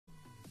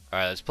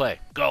Alright, let's play.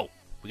 Go!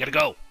 We gotta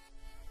go!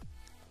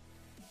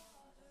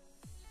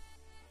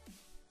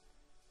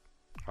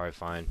 Alright,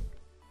 fine.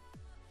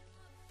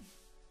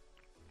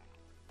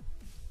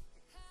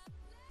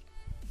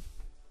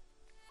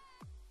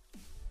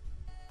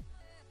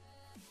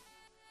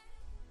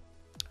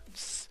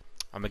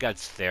 Oh my god,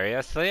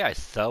 seriously? I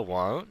so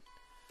won't?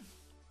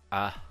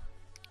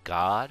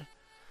 God?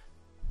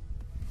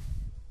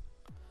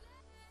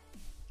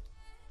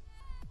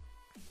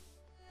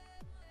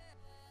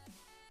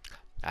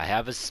 I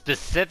have a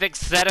specific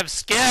set of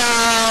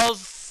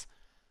skills!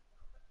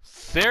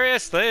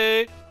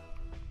 Seriously?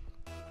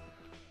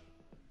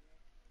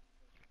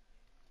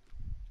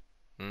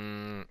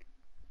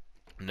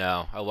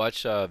 No. I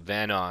watch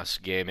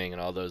Vanoss Gaming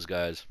and all those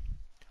guys.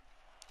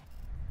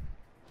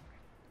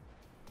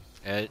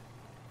 And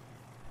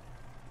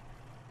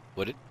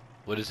what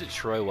is it,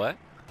 Troy what?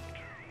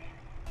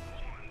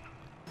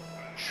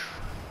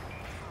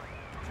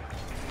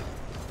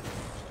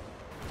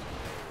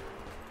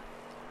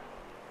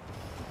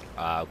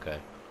 Ah, okay.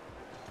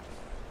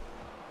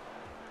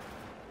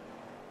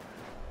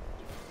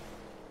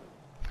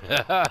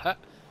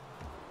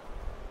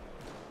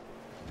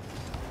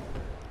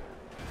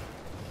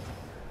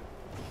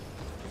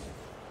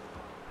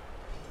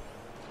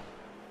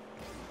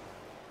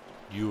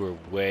 You were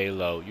way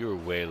low. You were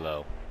way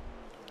low.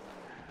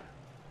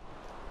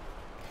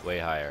 Way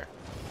higher.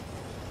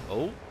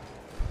 Oh.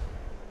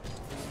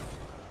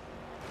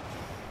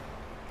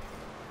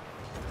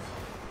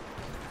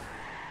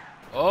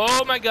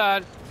 Oh my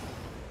god.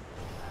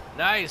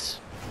 Nice.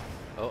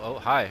 Oh,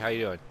 hi. How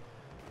you doing?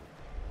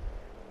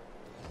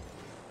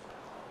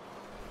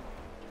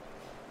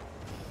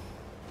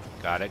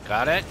 Got it,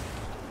 got it.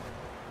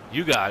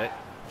 You got it.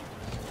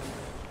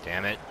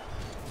 Damn it.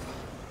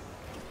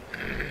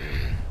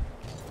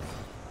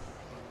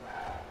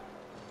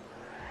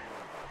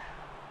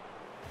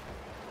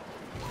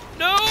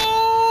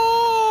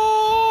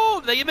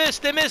 No! They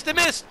missed, they missed, they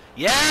missed!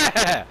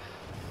 Yeah!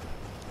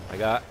 I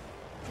got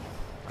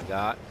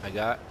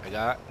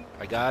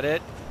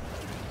it.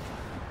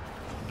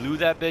 Blew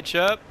that bitch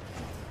up.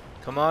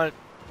 Come on.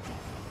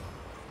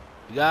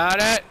 You got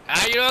it.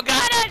 Ah, you don't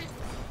got it!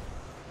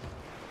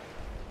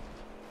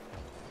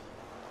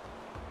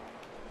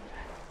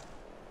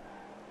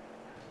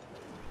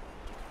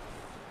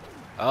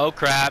 Oh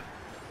crap.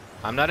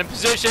 I'm not in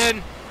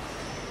position.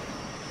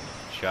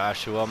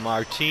 Joshua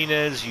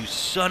Martinez, you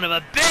son of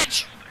a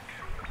bitch!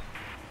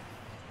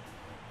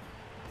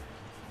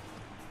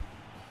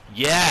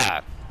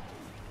 Yeah.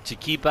 To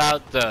keep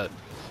out the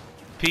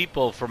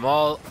people from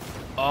all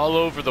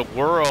over the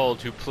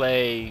world who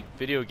play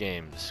video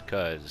games,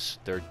 cause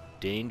they're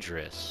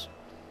dangerous.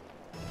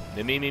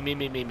 Me,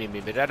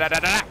 da da da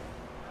da.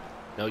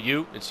 No,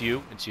 you. It's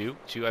you. It's you.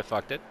 It's you. I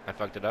fucked it. I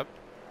fucked it up.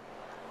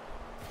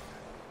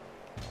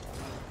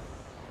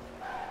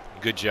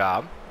 Good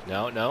job.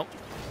 No, no.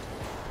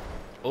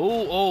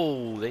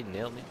 Oh, they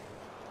nailed me.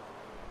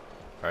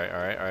 All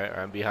right.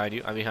 I'm behind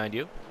you. I'm behind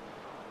you.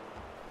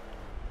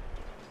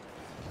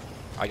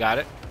 I got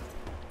it.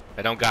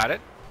 I don't got it.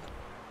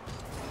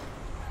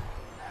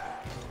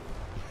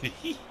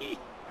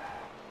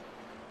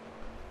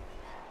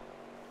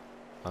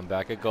 I'm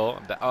back at goal.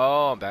 I'm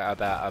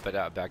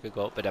back at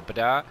goal.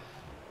 Ba-da,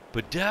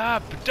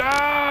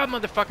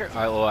 motherfucker.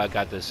 Oh, I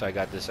got this. I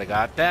got this.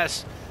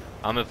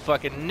 I'm gonna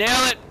fucking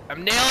nail it.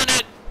 I'm nailing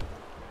it.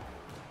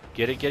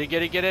 Get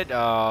it.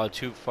 Oh,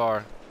 too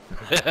far.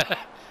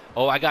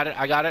 Oh, I got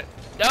it.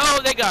 No,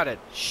 they got it.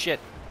 Shit.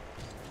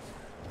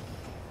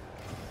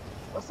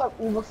 What's up,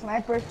 evil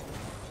sniper?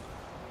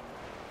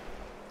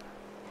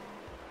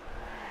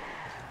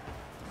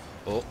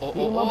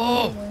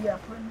 Oh. Yeah,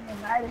 put me in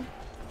hiding.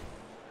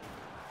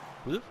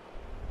 Who?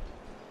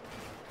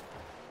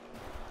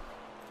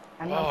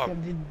 I know.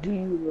 Do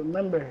you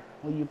remember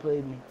when you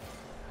played me?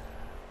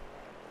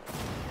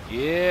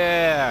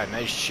 Yeah,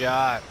 nice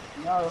shot.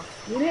 No,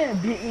 you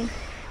didn't beat me.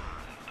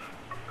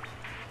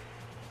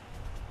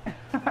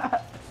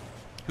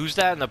 Who's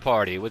that in the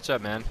party? What's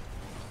up, man?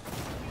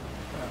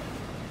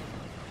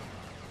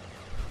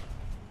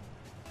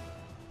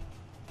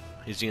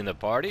 Is he in the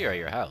party or at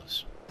your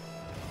house?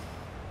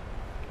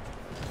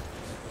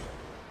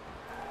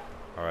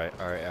 All right.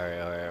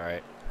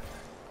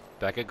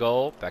 Back at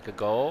goal.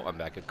 I'm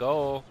back at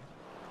goal.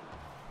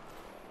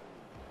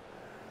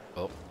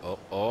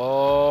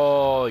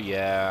 Oh,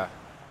 yeah.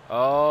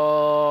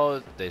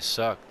 Oh, they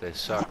suck.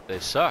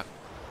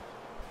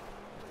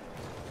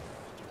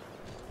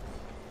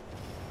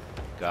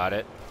 Got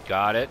it.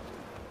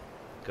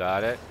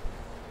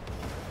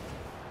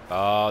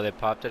 Oh, they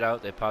popped it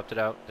out.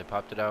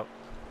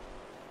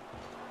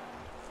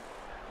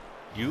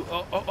 You,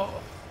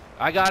 oh.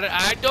 I got it.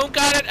 I don't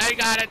got it.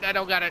 I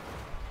don't got it.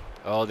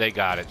 Oh, they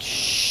got it.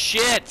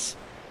 Shit.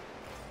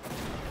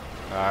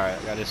 All right,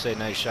 I gotta say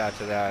nice shot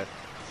to that.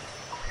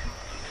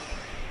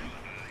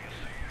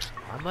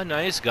 I'm a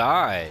nice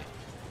guy.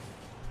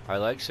 I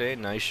like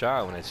saying nice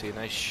shot when I see a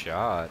nice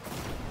shot.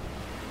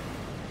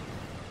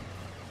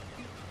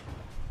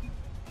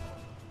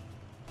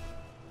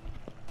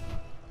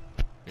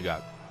 You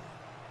got.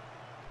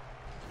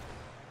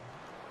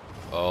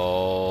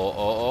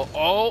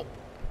 Oh.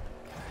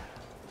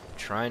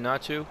 Try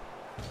not to.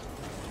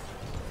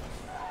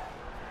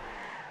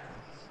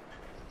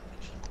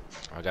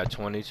 I got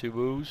 22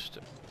 boost.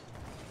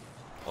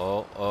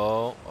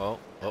 Oh,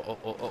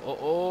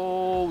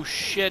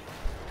 shit.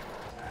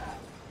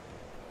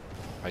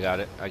 I got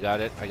it.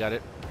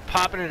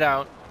 Popping it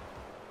out.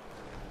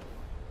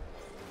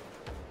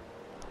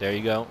 There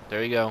you go.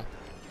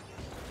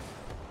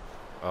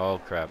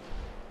 Oh, crap.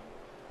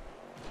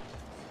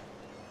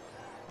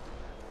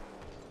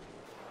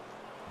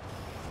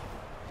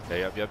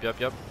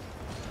 Yep.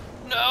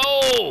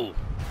 No!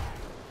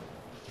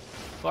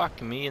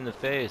 Fuck me in the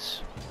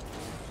face.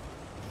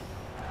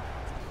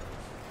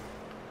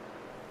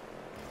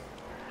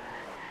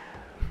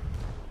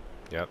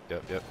 Yep.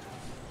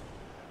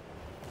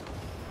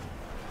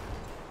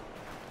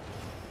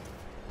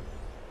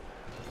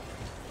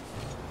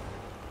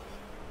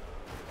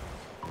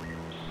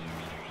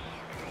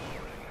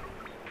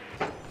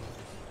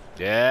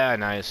 Yeah,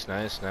 nice.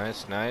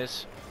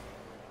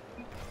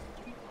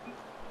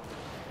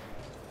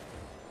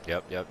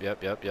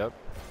 Yep.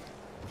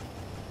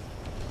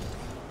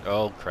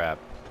 Oh, crap.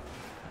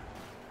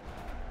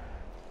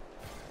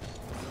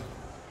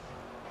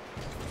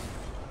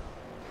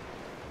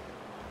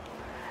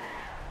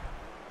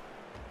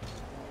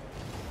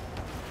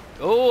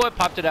 Oh, I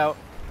popped it out.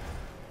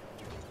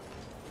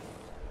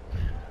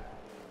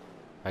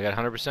 I got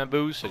 100%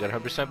 boost.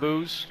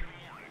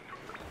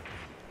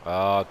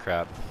 Oh,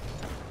 crap.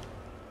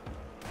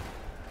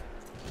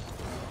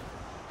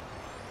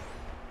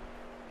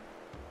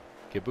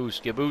 Get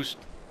boost.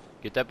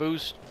 Get that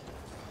boost.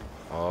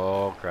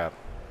 Oh, crap.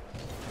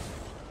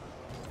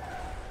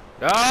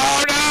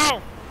 Oh,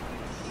 no!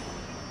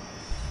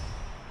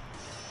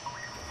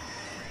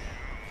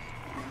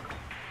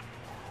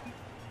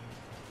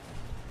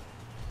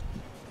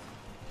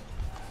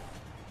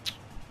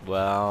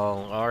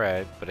 Well,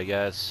 alright, but I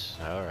guess,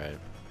 alright.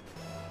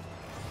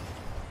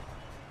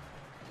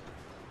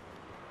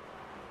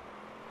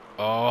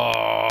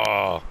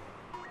 Oh!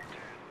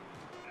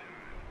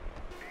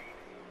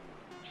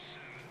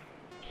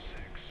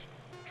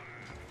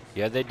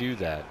 Yeah, they do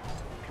that.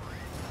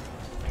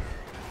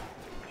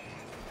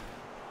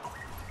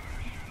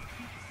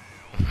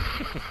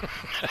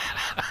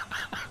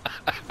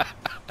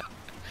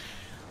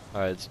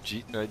 Alright, it's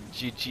GG.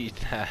 Dude,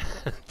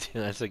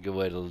 that's a good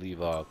way to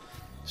leave off.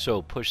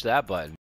 So, push that button.